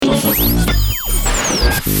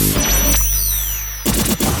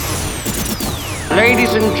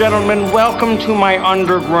Ladies and gentlemen, welcome to my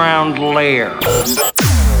underground lair.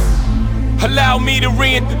 Allow me to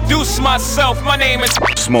reintroduce myself. My name is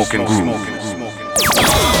Smoking Groove.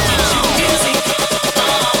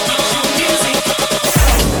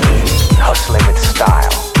 Hustling with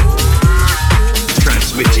style.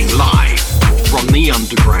 Transmitting live from the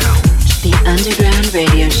underground. The Underground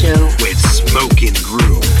Radio Show with Smoking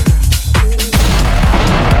Groove.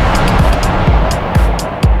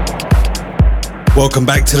 Welcome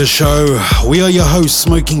back to the show. We are your hosts,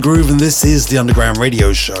 Smoking Groove, and this is the Underground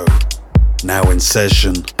Radio Show. Now in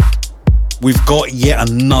session. We've got yet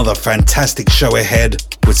another fantastic show ahead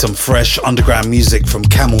with some fresh underground music from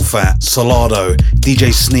Camel Fat, Solardo,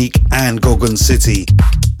 DJ Sneak, and Gorgon City.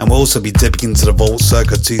 And we'll also be dipping into the vault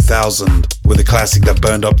circa 2000 with a classic that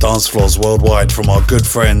burned up dance floors worldwide from our good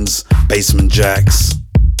friends, Basement Jaxx.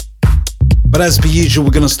 But as per usual,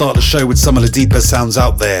 we're going to start the show with some of the deeper sounds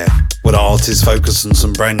out there, with our artists focus on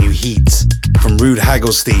some brand new heat. From Rude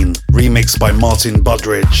Haggelstein, remixed by Martin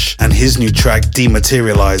Budridge, and his new track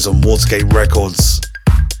Dematerialize on Watergate Records.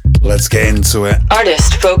 Let's get into it.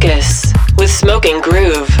 Artist Focus with Smoking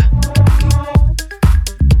Groove.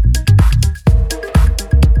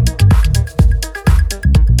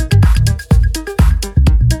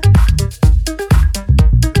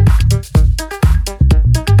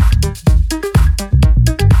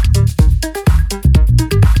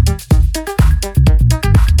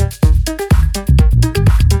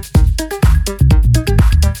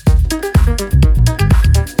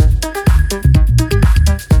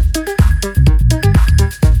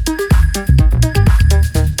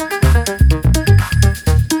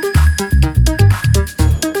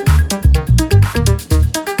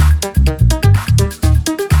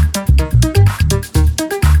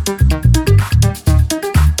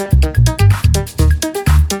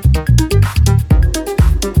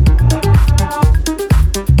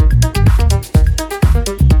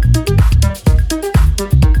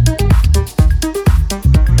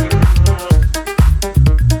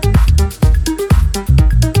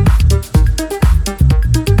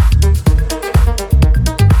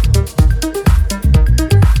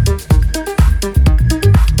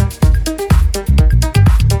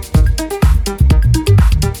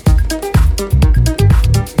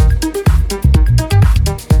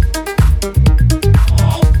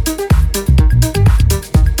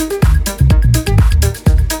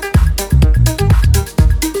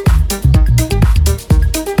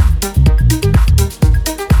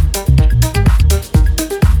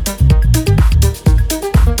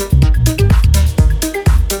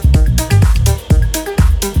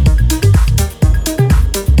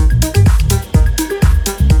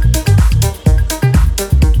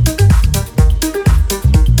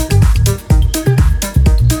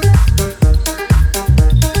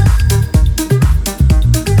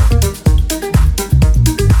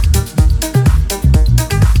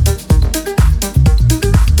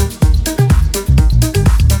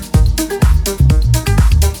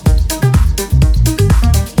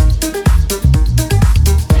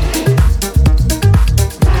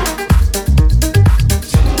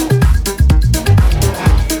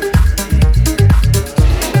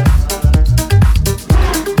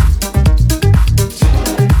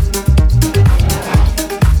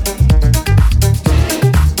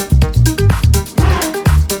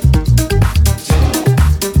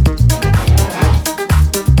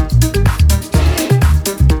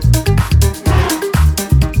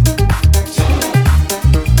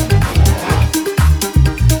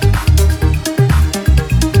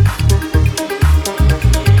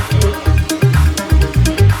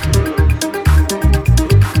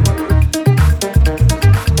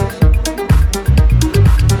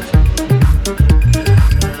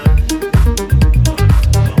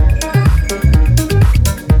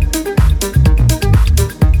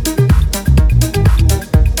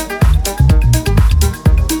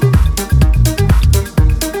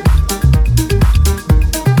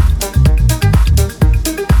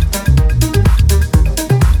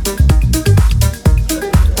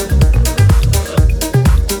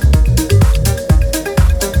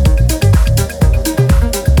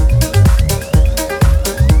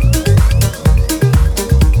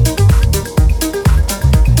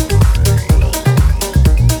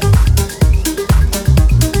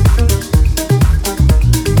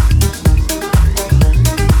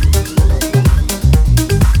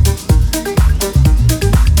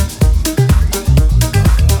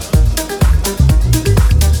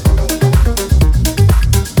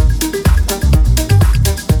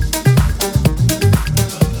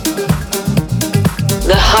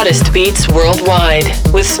 hottest beats worldwide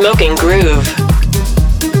with Smoking Groove.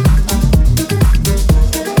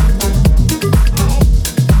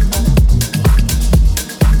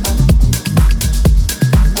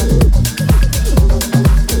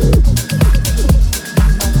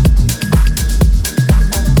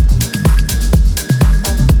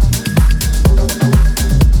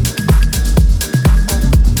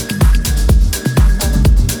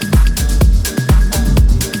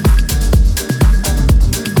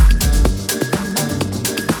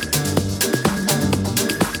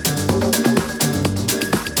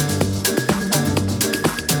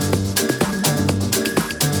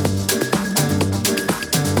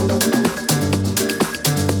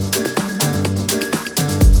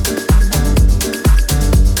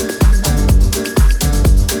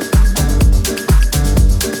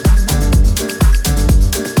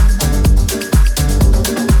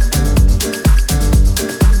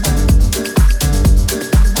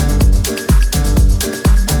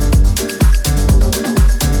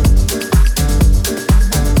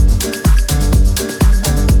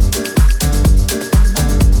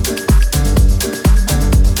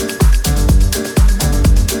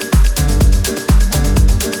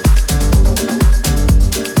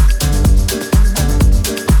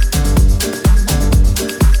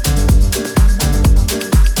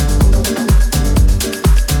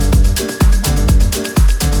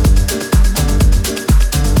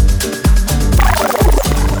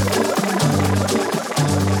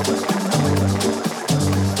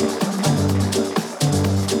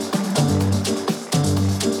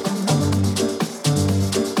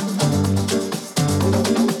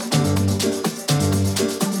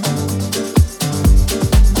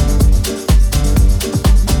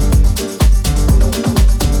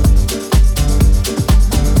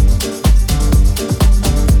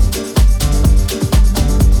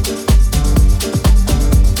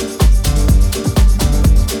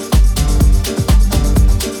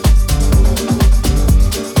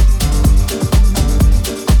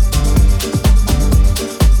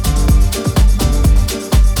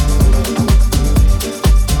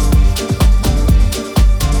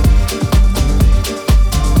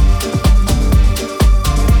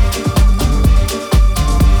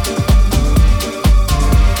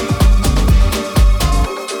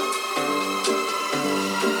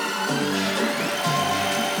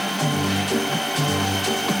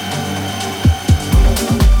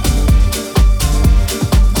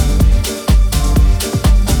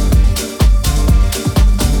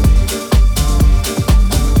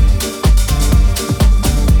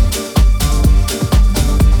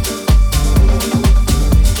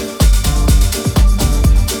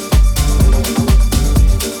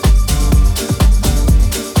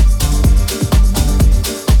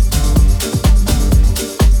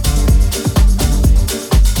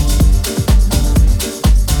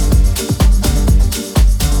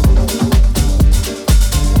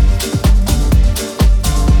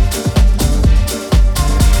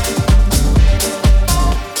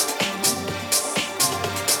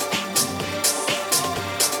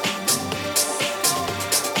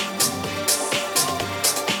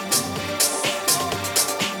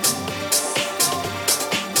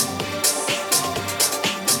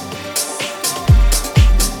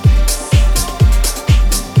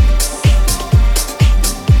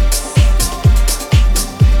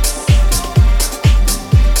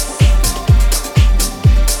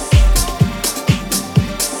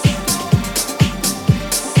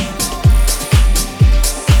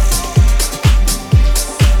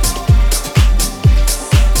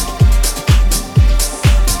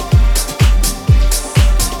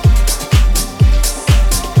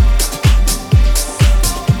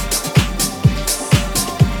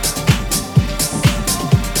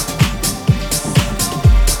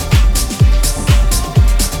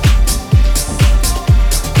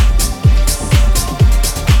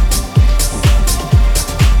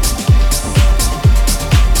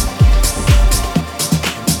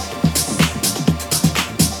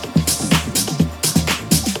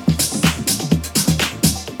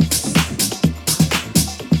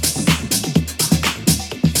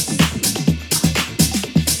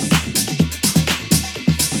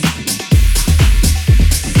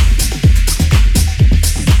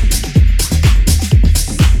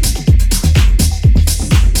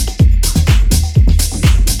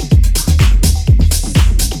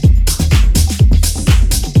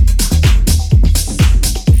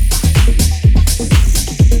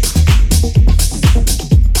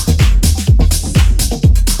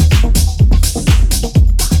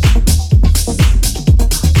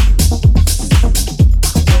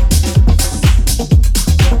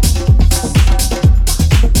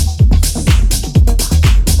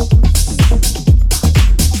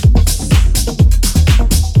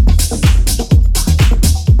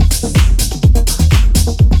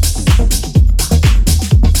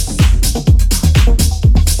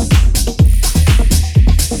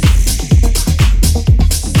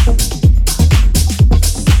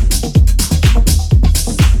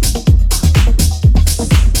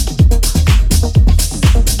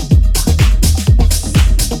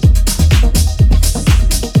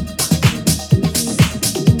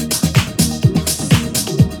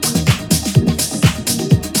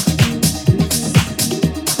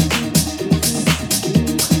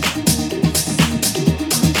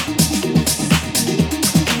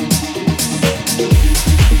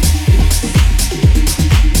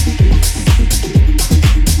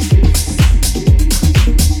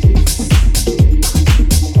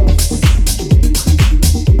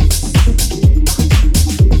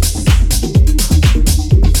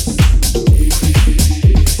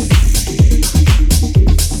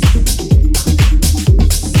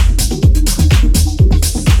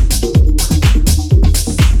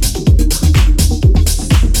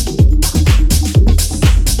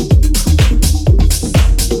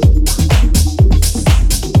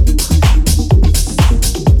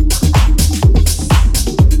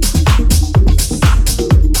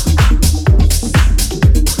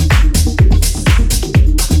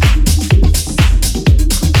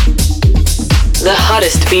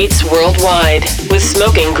 hottest beats worldwide with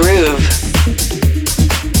Smoking Groove.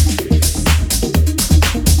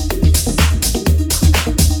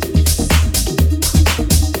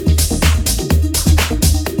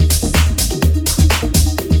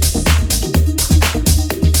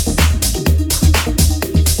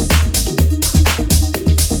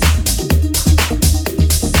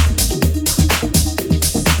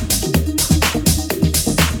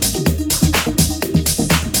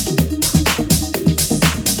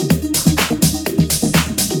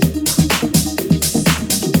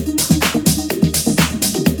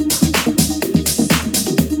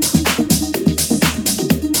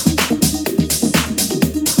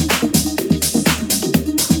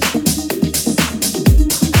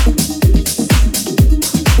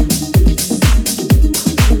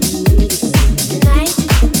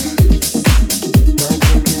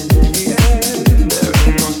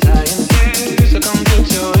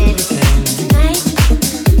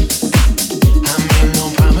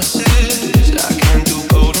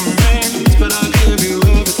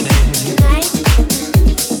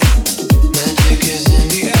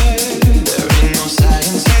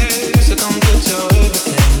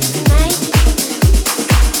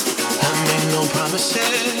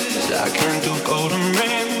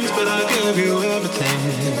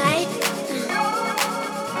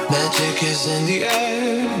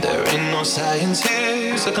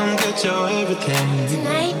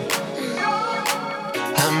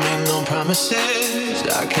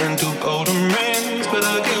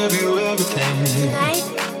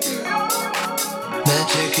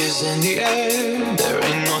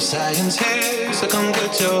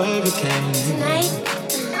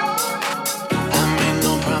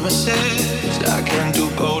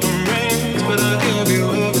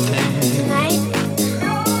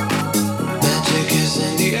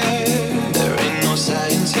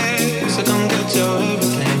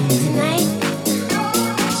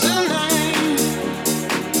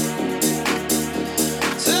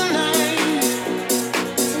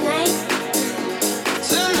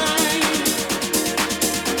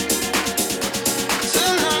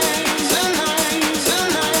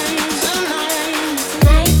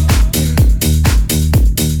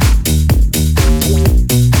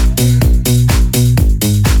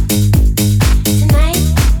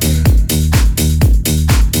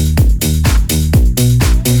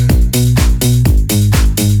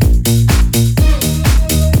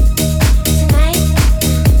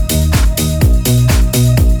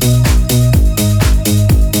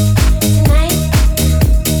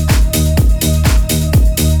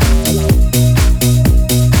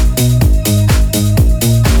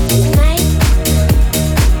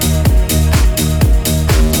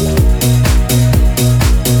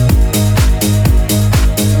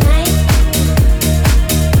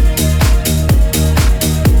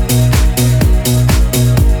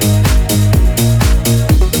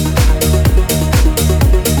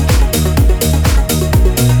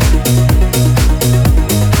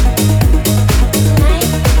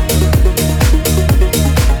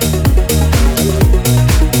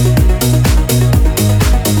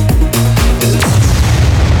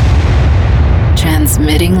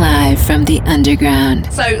 From the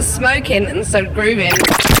underground. So smoking and so grooving.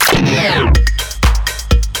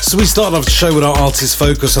 So we started off the show with our artist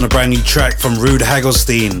focus on a brand new track from Rude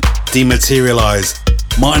Haggelstein, Dematerialize.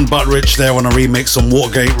 Martin Buttrich there on a remix on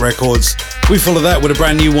Watergate Records. We follow that with a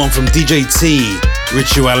brand new one from DJ T,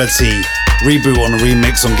 Rituality, Reboot on a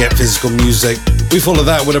remix on Get Physical Music. We follow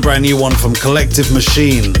that with a brand new one from Collective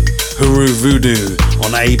Machine, Huru Voodoo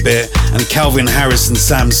on 8-Bit, and Calvin Harris and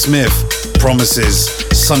Sam Smith, Promises,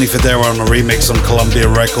 Sonny Fodera on a remix on Columbia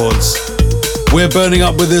Records. We're burning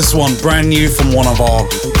up with this one, brand new from one of our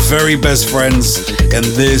very best friends in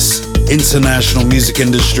this international music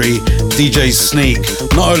industry, DJ Sneak.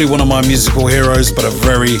 Not only one of my musical heroes, but a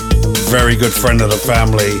very, very good friend of the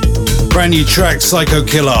family. Brand new track, Psycho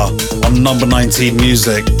Killer on Number 19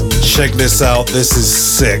 Music. Check this out, this is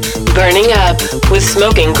sick. Burning up with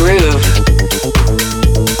Smoking Groove.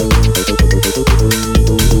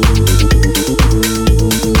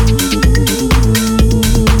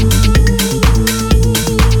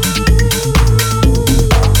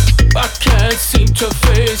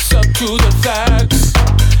 To the facts,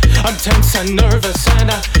 I'm tense and nervous and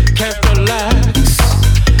I can't relax.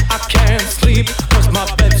 I can't sleep cause my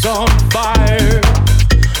bed's on fire.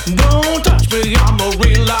 Don't touch me, I'm a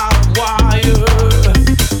real live wire.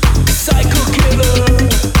 Psycho killer,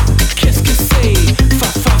 qu'est-ce que c'est? Fa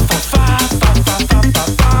fa fa fa fa fa fa fa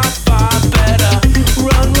fa fa. Better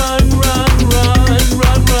run, run, run, run,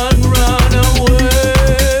 run, run, run away.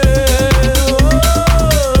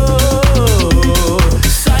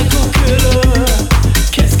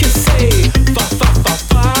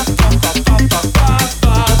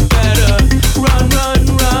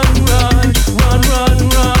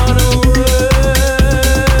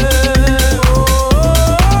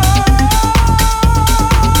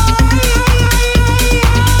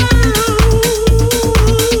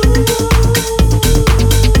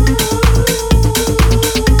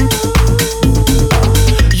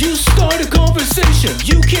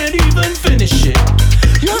 can't even finish it.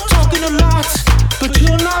 You're talking a lot, but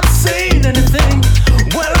you're not saying anything.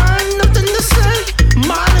 Well, I ain't nothing to say.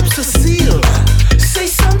 My lips are sealed. Say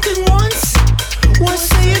something once,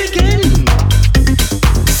 say it again.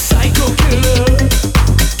 Psycho killer,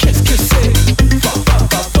 qu'est-ce que c'est? Fa fa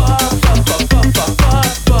fa fa fa fa fa fa fa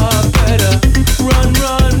fa. Better run,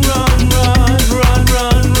 run, run, run, run,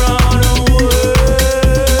 run, run away.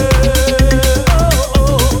 Oh,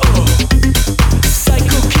 oh, oh.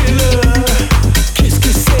 Psycho killer, qu'est-ce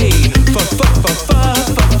que c'est? Fa fa fa fa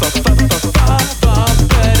fa fa fa fa fa fa.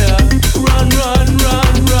 Better run, run,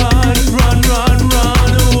 run, run, run, run,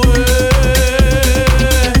 run away.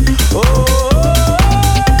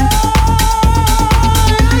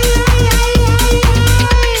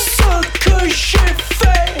 Ce que j'ai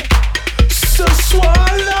fait ce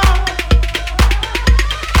soir-là,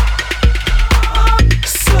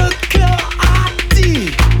 ce qu'a dit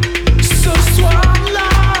ce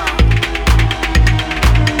soir-là,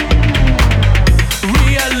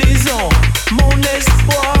 réalisons mon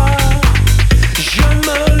espoir. Je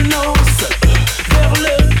me lance vers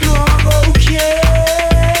le grand ok.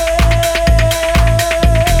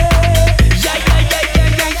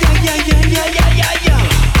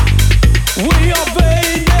 We are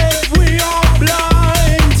faded, we are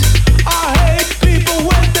blind. I hate people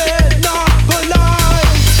when they're not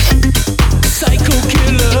polite. Psycho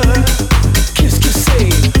killer, qu'est-ce que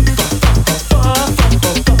c'est? Fa fa fa fa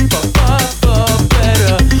fa fa fa fa fa.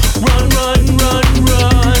 Better run, run, run,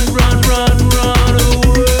 run, run, run, run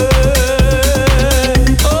away.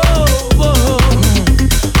 Oh, oh.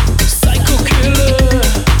 Psycho killer,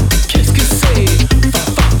 qu'est-ce que c'est? Fa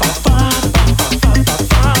fa fa fa fa fa fa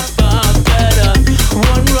fa fa. Better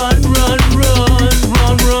run, run, run, run,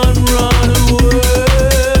 run, run, run away.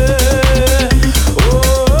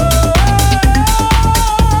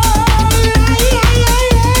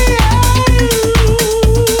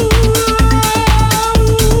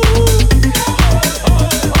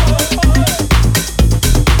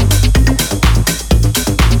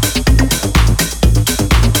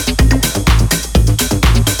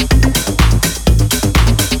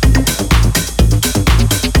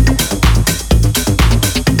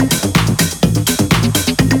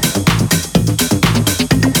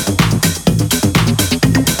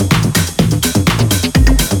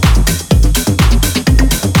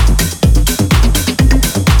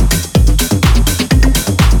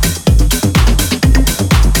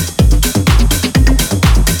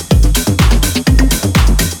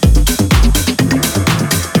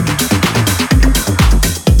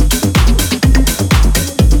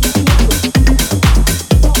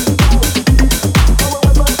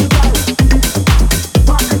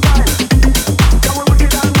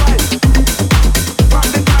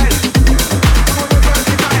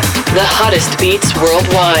 The hottest beats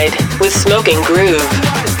worldwide with Smoking Groove.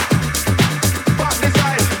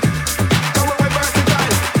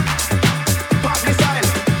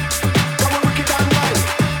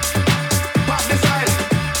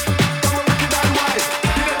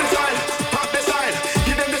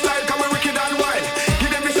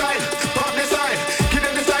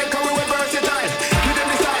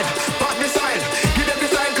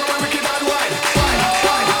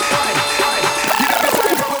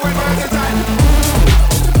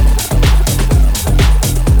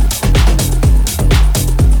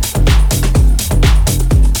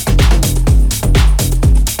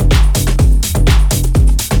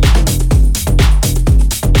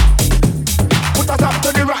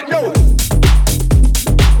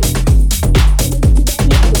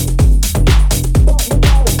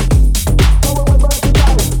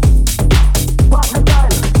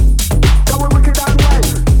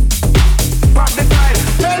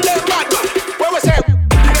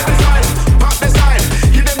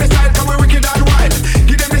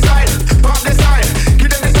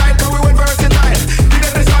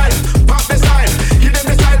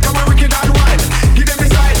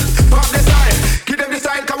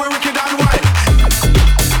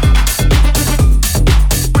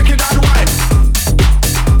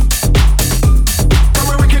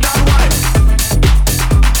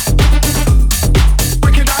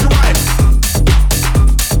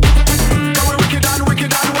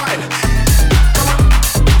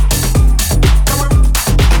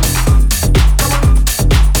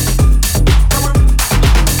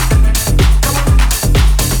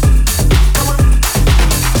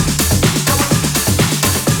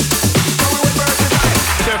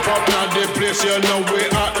 you know we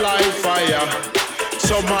hot like fire.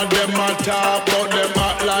 Some of them a talk, but them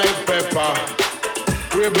hot like pepper.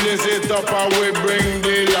 We blaze it up and we bring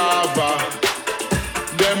the lava.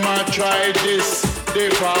 Them a try this, the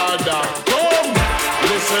father. Come,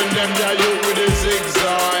 listen them there you with the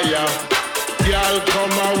zigzag. Girl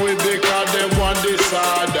come away because them want this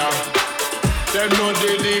order. Them know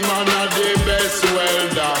the demon are the best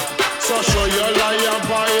welder. So show your lion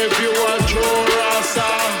boy if you are true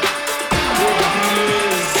rasa.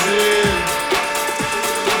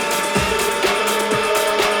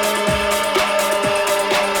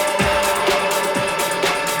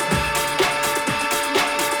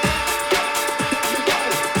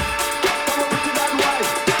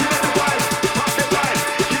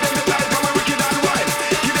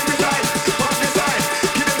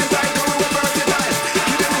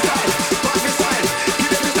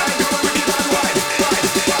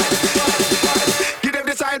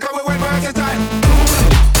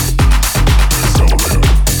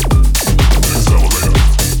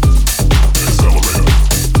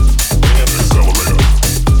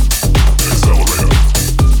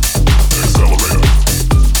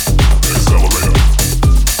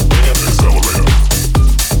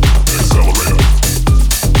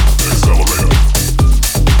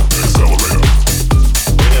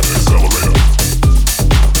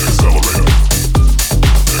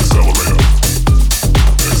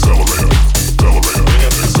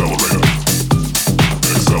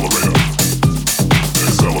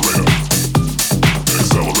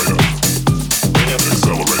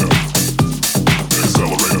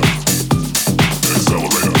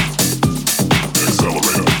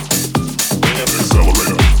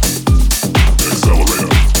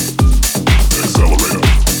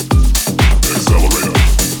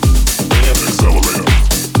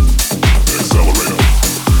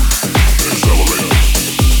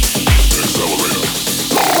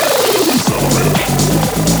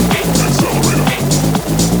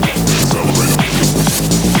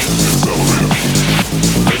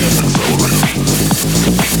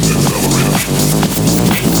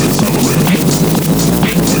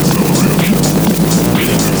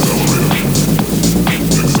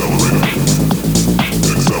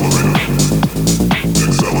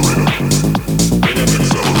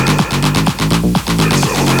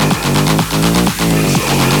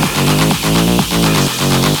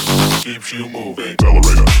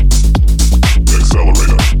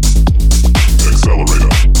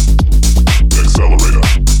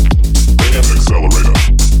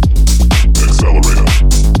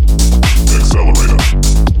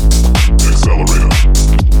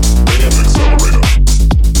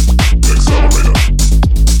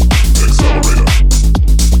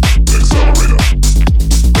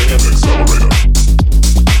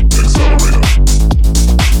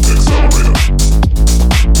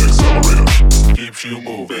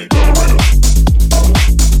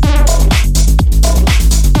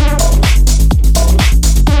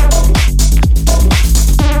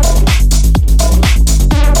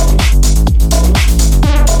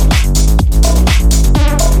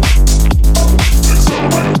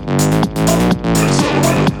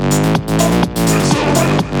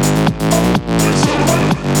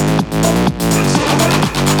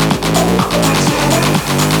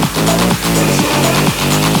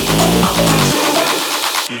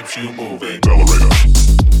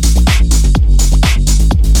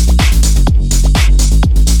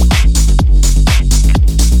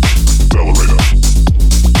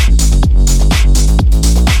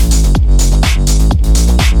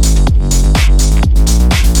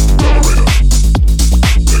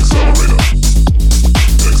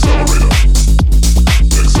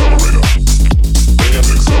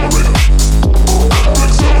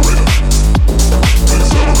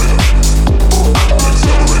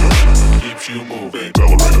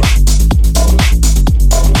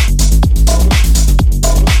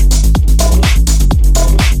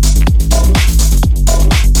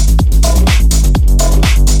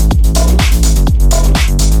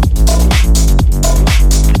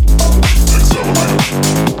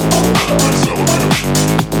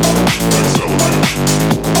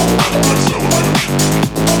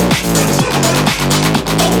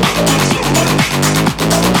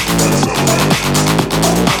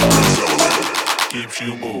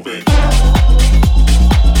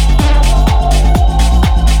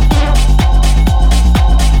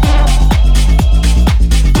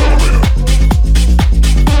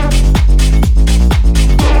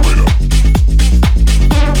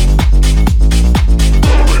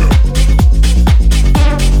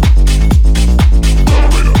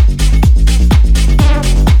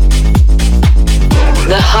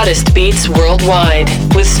 hottest beats worldwide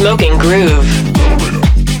with Smoking Groove.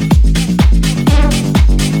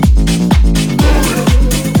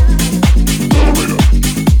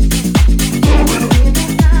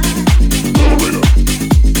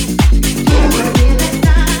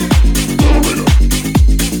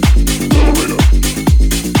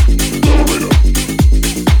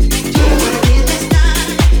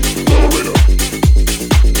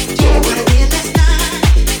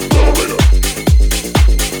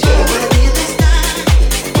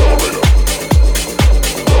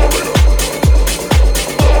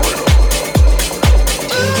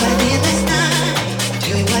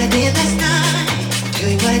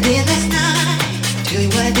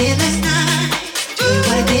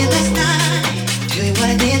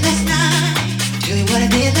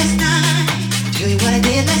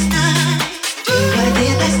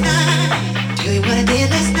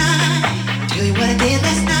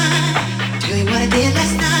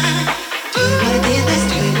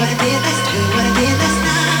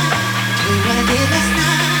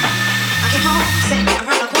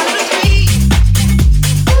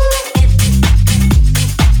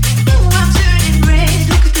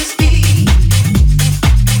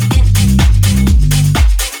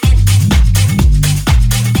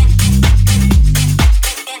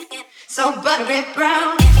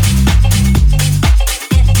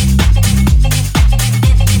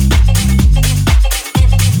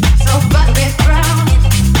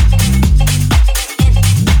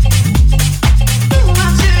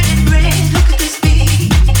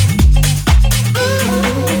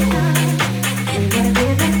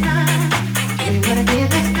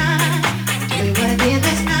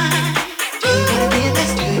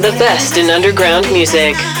 Best in underground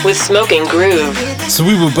music with Smoking Groove. So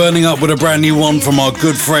we were burning up with a brand new one from our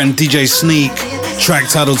good friend DJ Sneak, track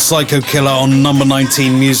titled Psycho Killer on number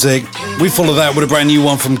 19 Music. We follow that with a brand new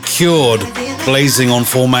one from Cured, Blazing on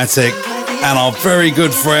Formatic, and our very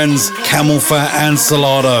good friends Camel Fat and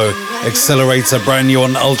Salado, Accelerator, brand new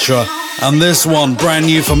on Ultra, and this one brand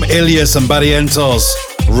new from Ilias and Barrientos,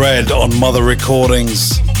 Red on Mother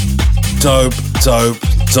Recordings. Dope, dope,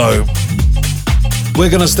 dope. We're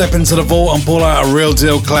going to step into the vault and pull out a real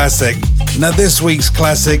deal classic. Now this week's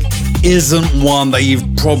classic isn't one that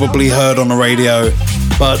you've probably heard on the radio,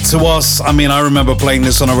 but to us, I remember playing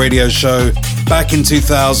this on a radio show back in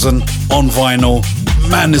 2000 on vinyl.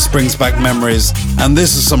 Man, this brings back memories, and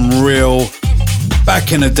this is some real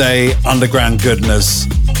back in the day underground goodness.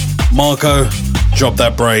 Marco, drop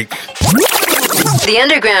that break. The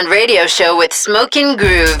Underground Radio Show with Smoking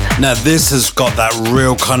Groove. Now this has got that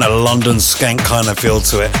real kind of London skank kind of feel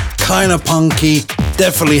to it. Kind of punky,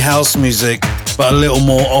 definitely house music, but a little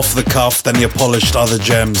more off the cuff than your polished other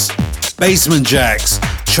gems. Basement Jaxx,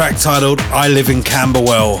 track titled I Live in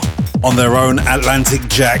Camberwell, on their own Atlantic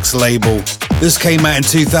Jaxx label. This came out in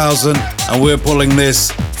 2000, and we're pulling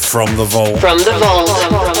this from the vault. From the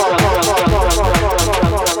vault.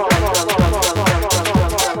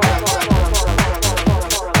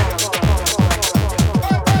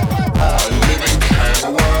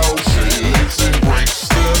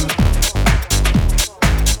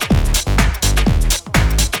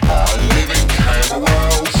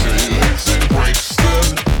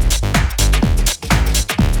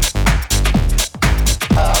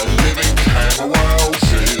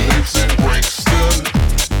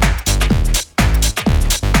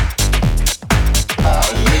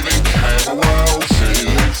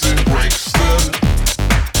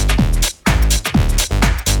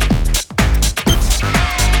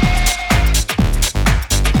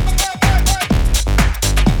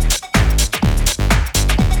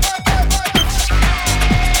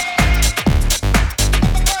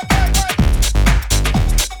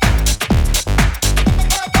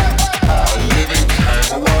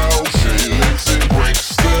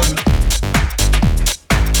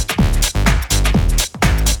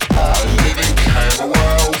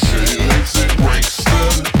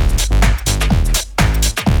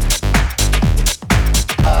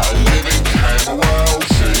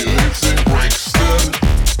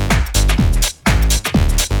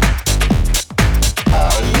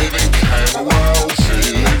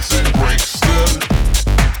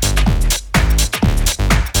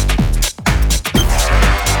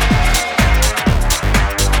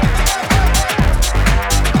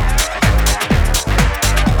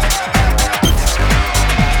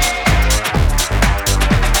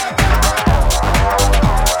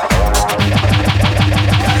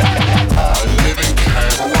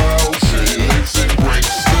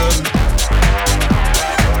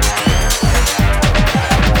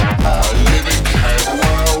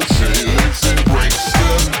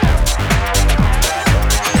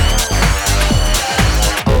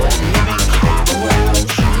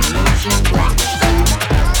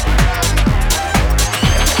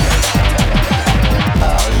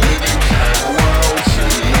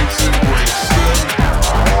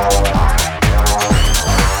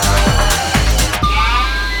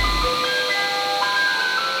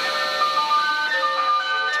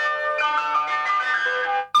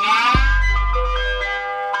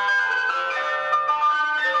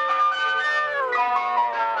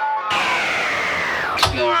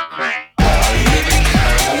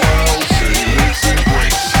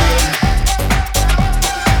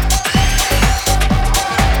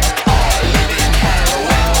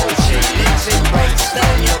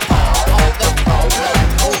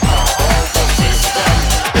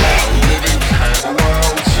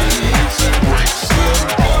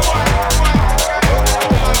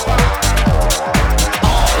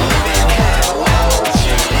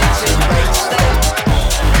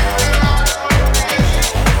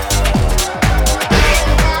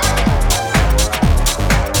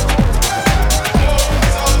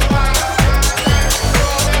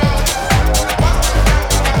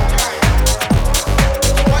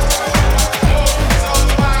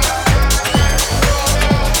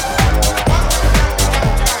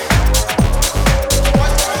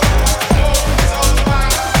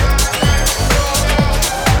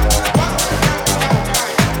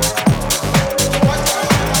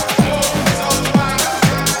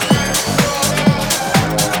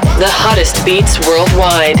 The hottest beats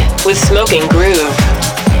worldwide with Smoking Groove.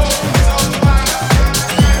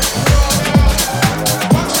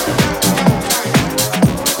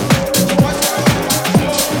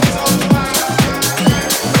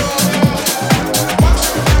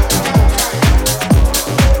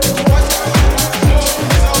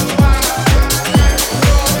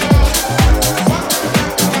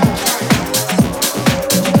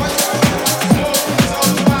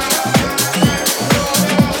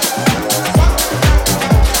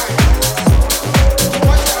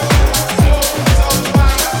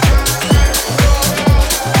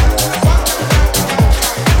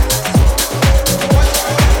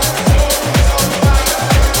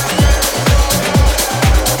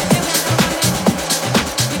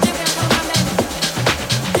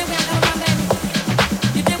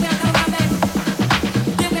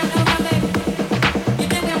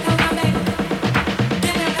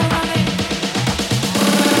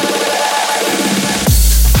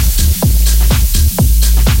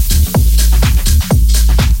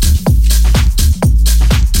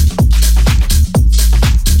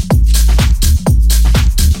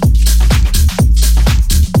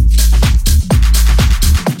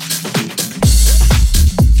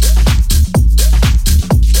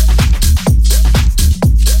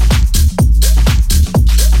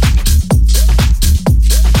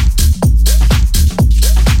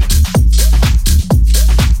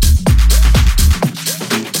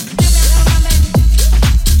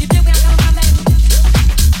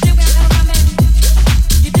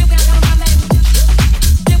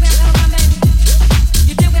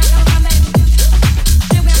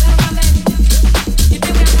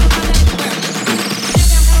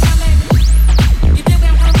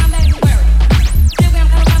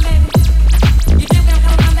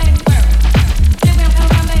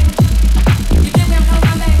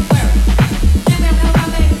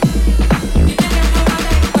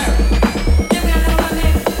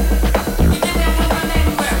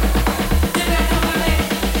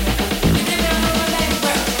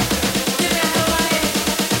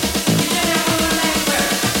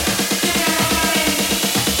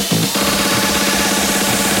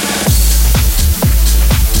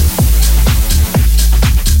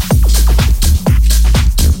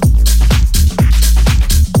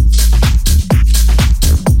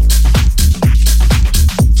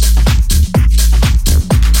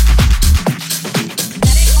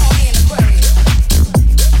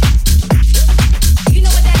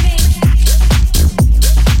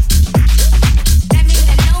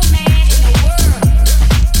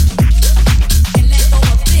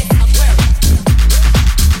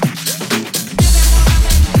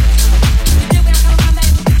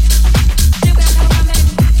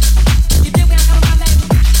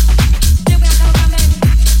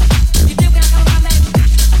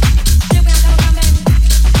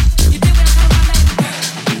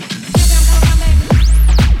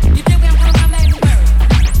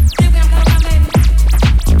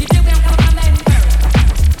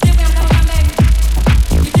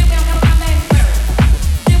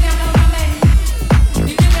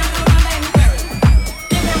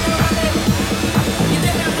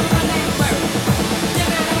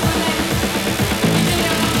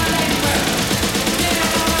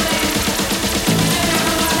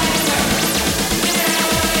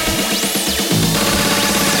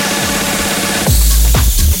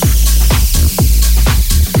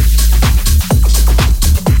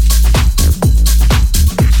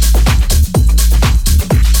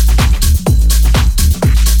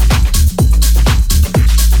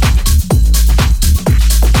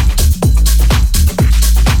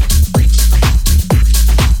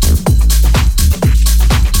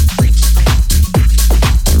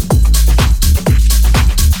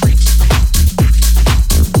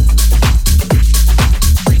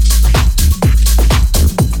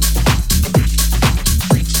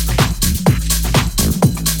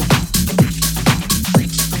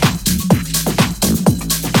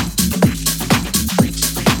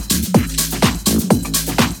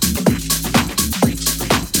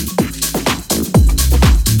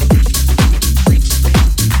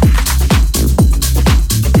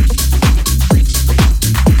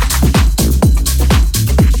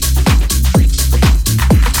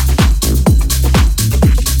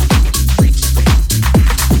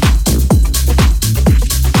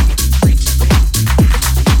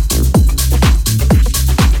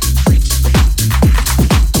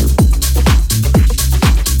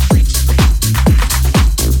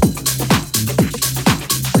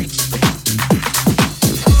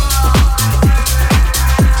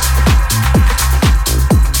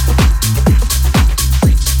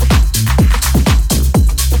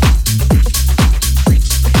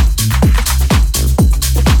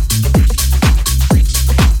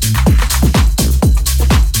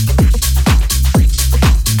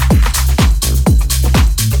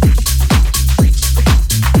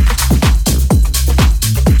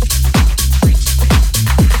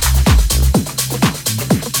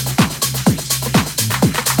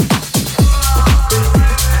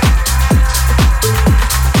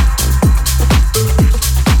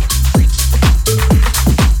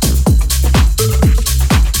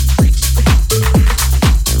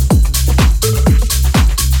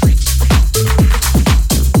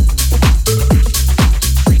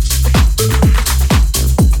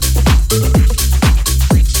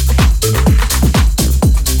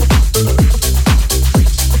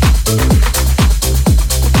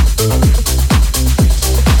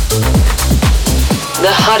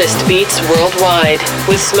 hottest beats worldwide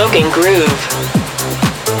with Smoking Groove.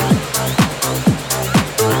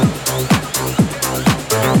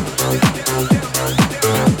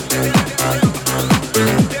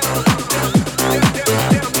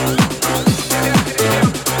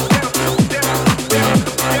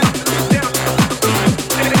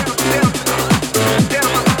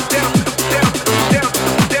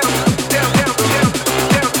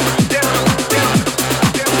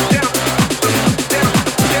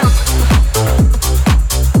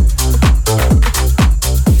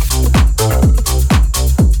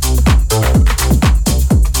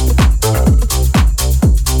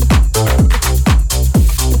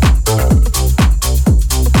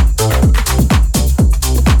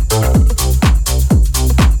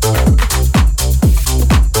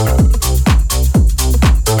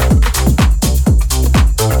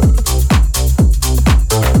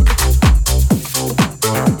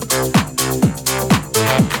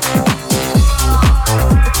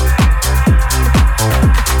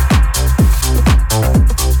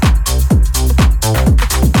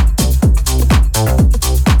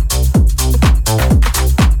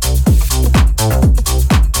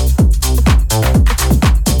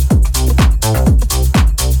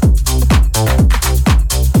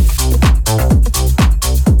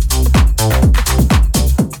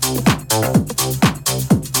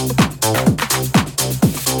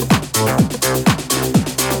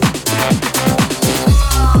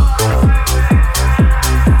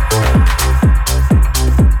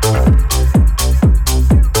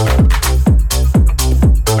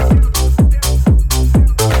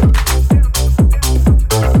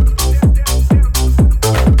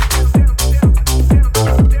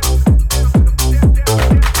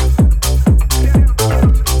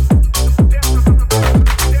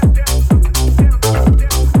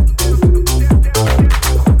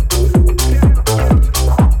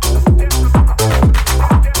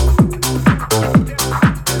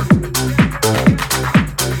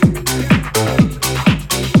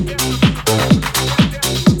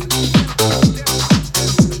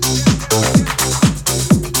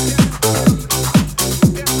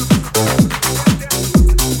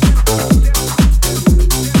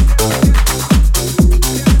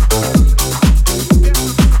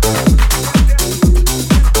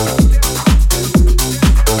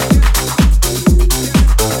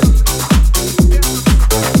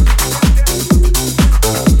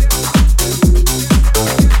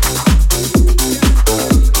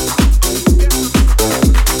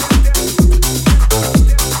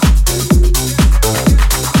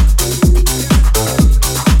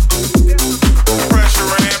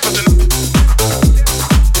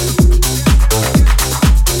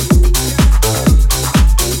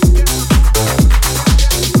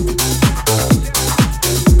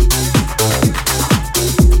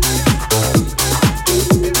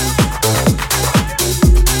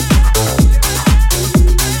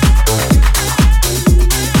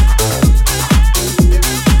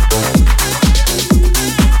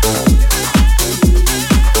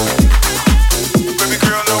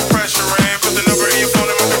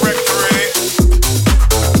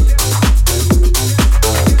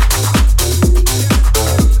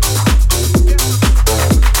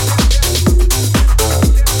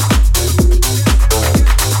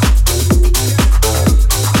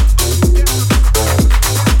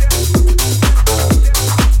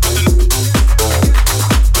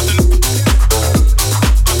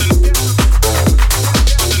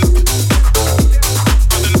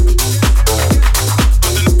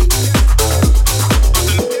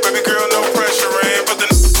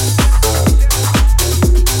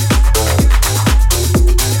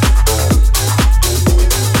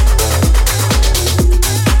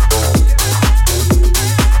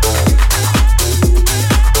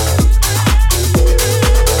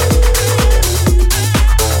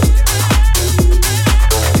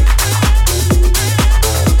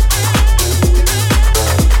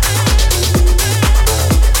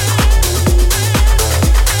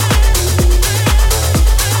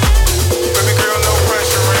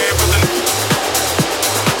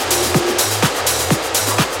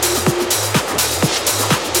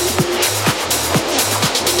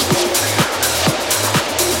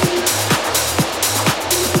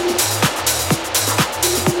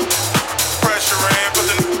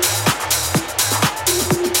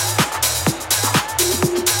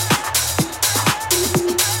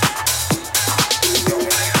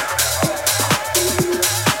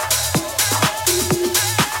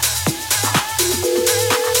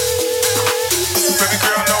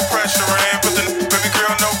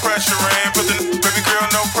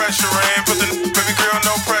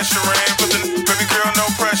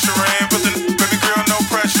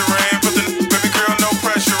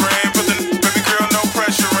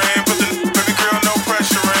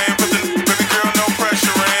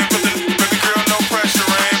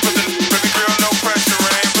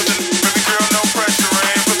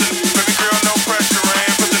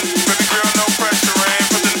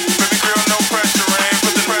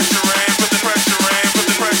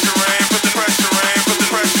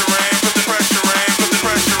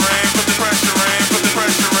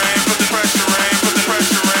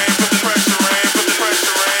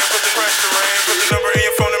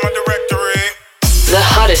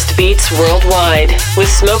 Worldwide with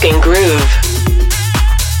Smoking Groove.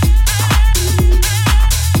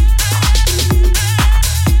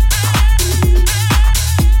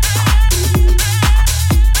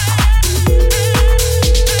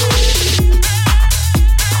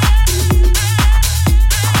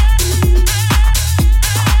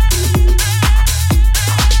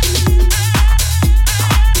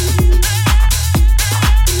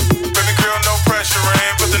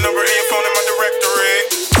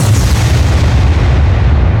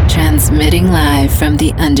 Transmitting live from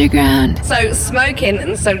the underground. So smoking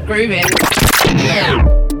and so grooving.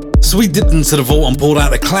 So we dipped into the vault and pulled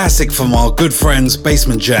out a classic from our good friends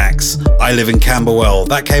Basement Jaxx, I Live in Camberwell.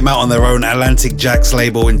 That came out on their own Atlantic Jaxx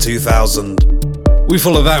label in 2000. We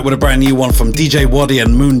followed that with a brand new one from DJ Waddy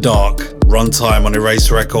and Moondark, Runtime on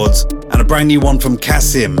Erase Records, and a brand new one from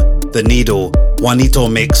Kasim, The Needle, Juanito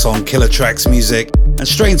mix on Killer Tracks Music, and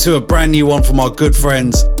straight into a brand new one from our good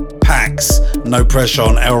friends Pax, No Pressure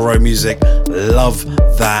on Elroy Music. Love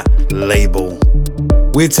that label.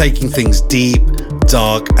 We're taking things deep,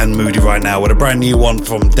 dark and moody right now with a brand new one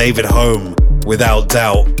from David Home, Without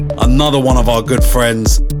Doubt. Another one of our good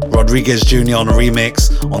friends, Rodriguez Jr. on a remix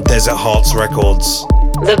on Desert Hearts Records.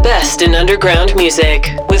 The best in underground music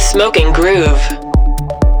with Smoking Groove.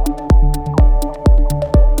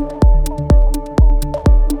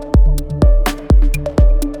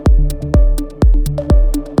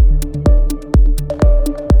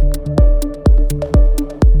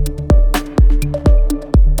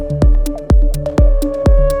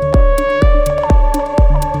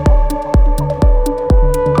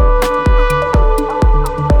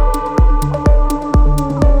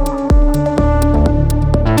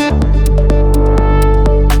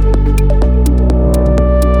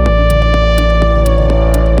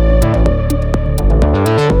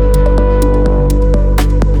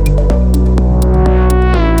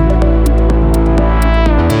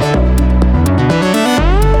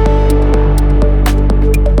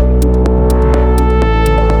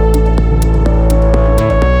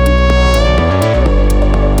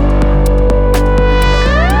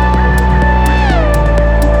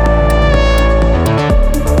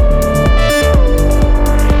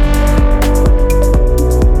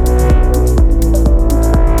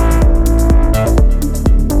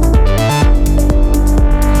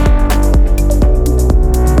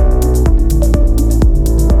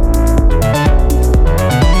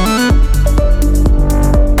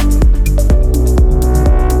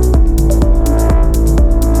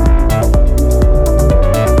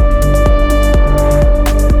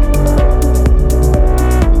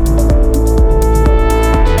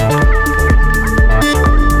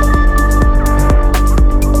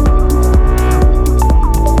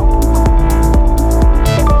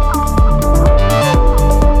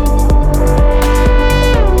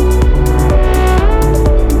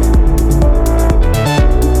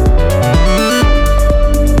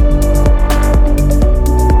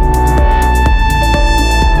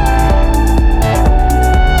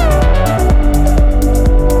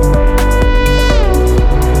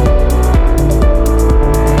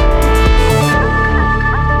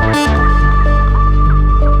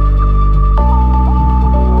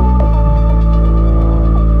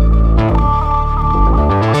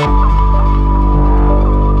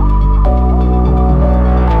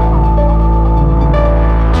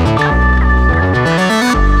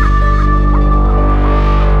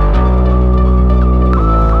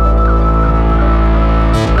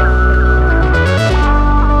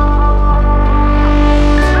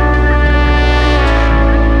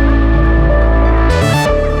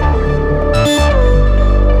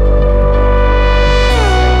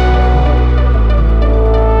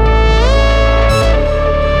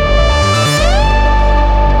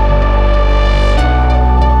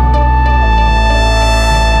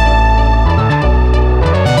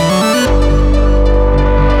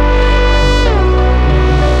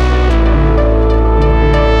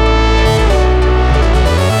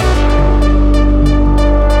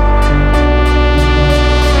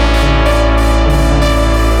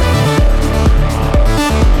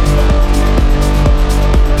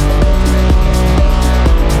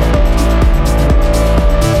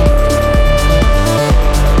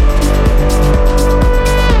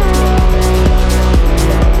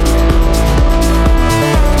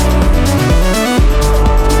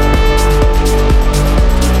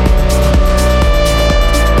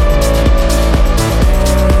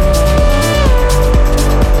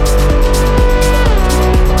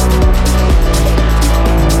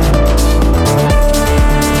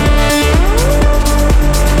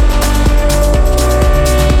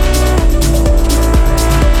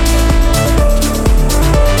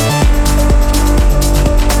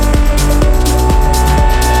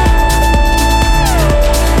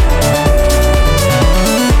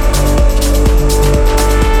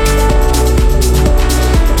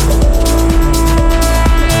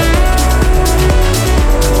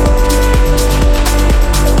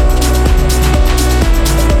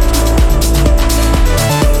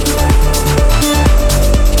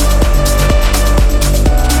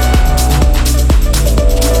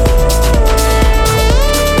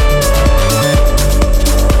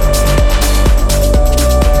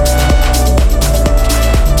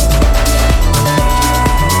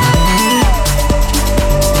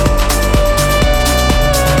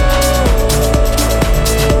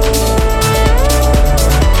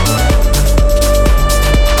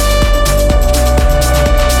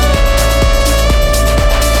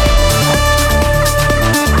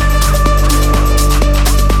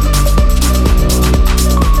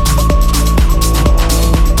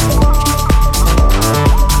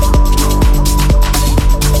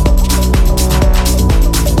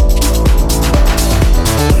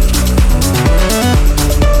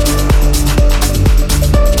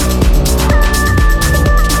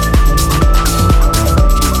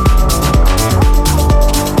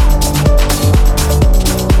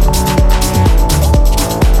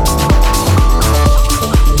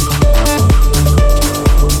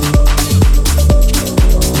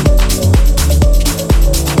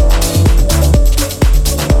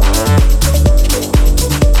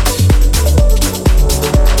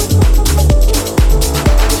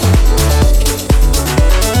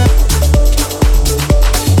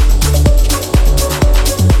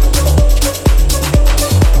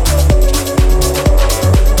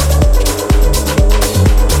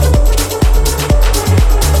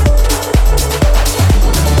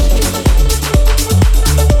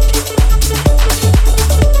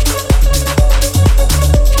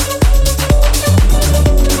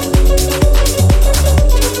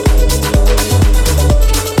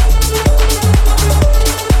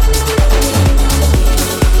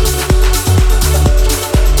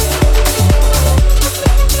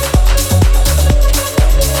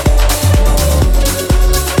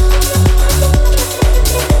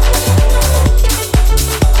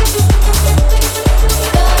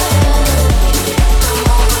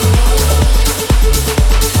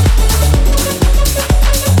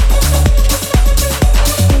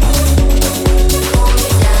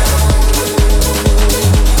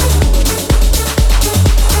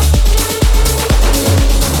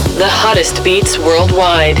 The hottest beats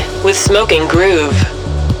worldwide with Smoking Groove.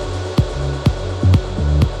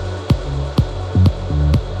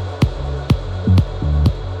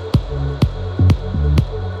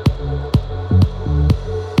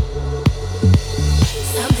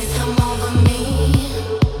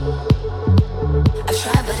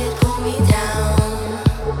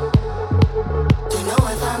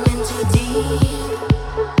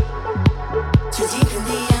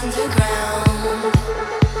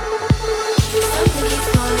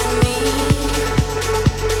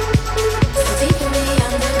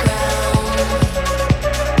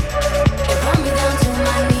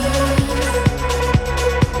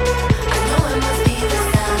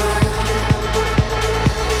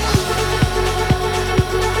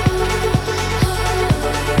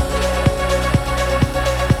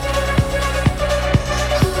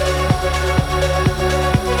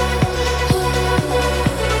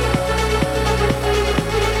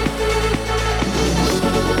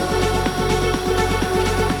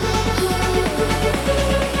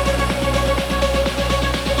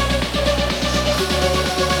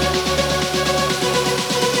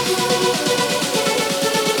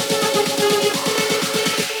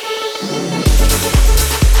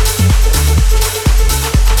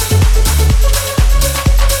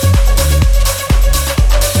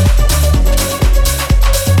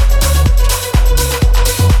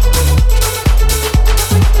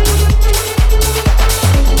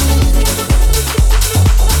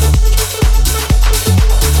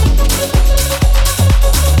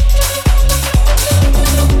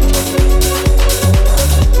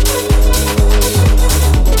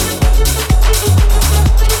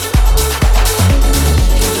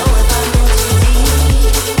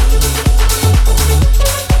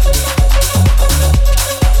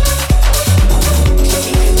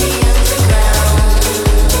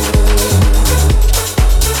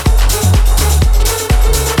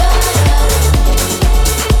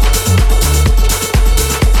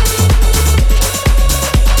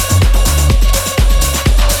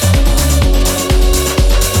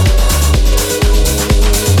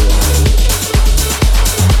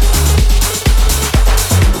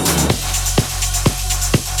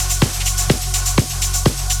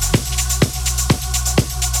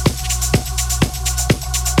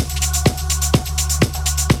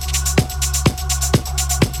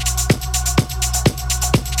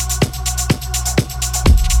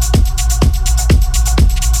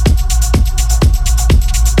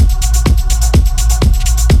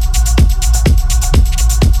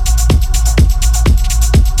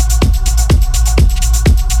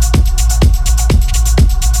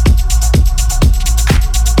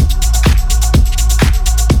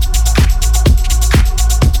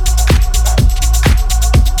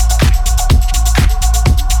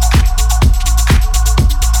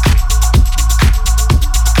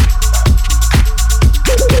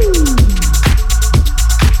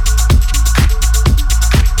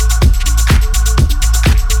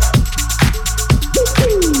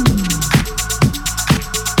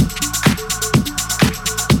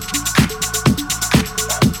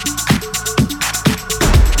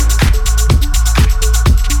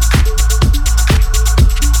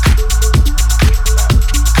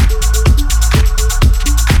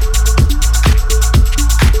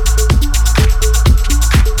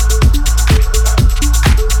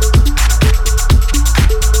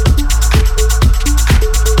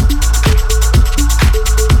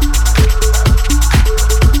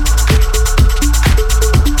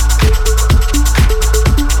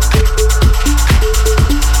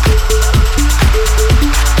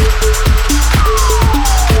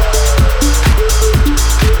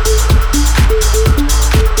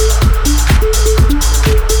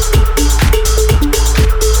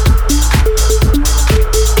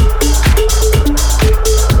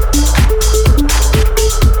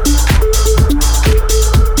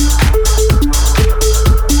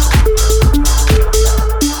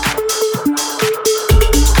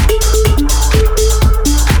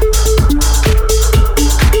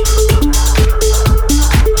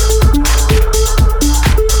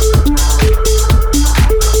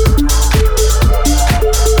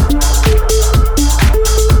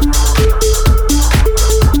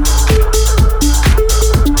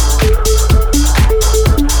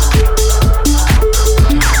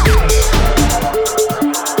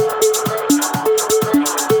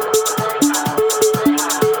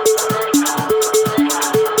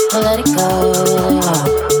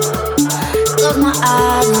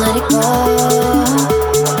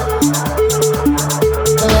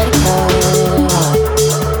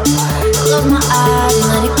 Close my eyes and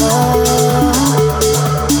let it go.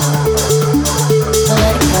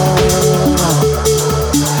 Let it go.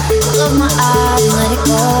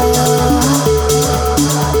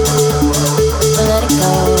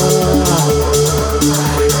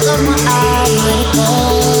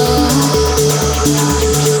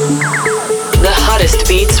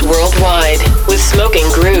 with Smoking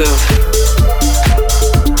Groove.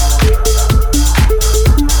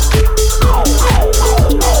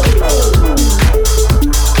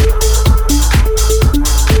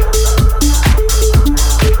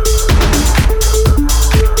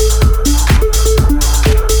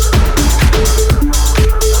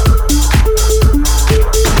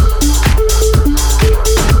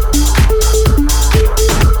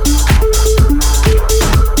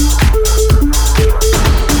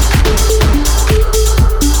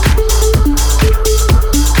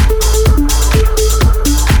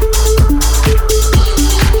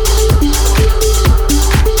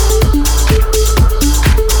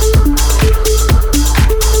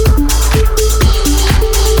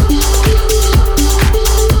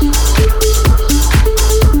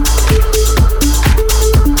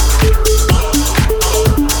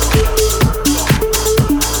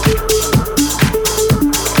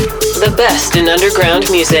 Best in underground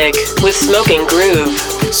music with Smoking Groove.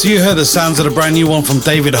 So you heard the sounds of the brand new one from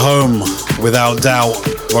David Home, Without Doubt.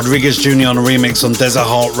 Rodriguez Jr. on a remix on Desert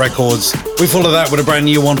Heart Records. We follow that with a brand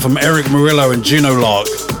new one from Eric Murillo and Juno Lark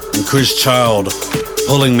and Chris Child,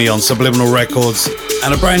 Pulling Me on Subliminal Records.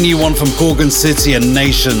 And a brand new one from Gorgon City and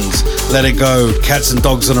Nations, Let It Go, Cats and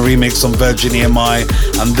Dogs on a remix on Virgin EMI.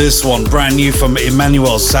 And this one, brand new from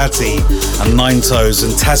Emmanuel Satie and Nine Toes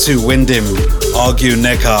and Tattoo Windim, Argue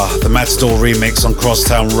Neckar, the Matador remix on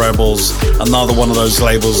Crosstown Rebels. Another one of those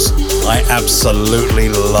labels I absolutely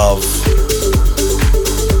love.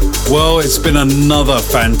 Well, it's been another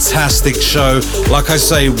fantastic show. Like I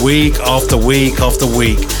say, week after week after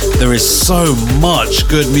week, there is so much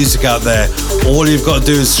good music out there. All you've got to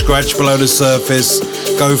do is scratch below the surface,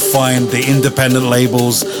 go find the independent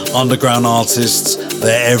labels, underground artists.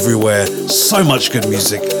 They're everywhere. So much good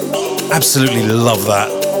music. Absolutely love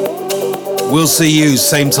that. We'll see you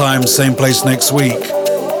same time, same place next week.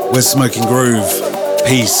 We're Smoking Groove.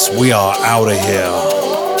 Peace. We are out of here.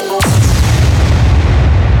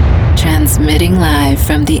 Transmitting live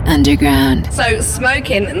from the underground. So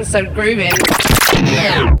smoking and so grooving.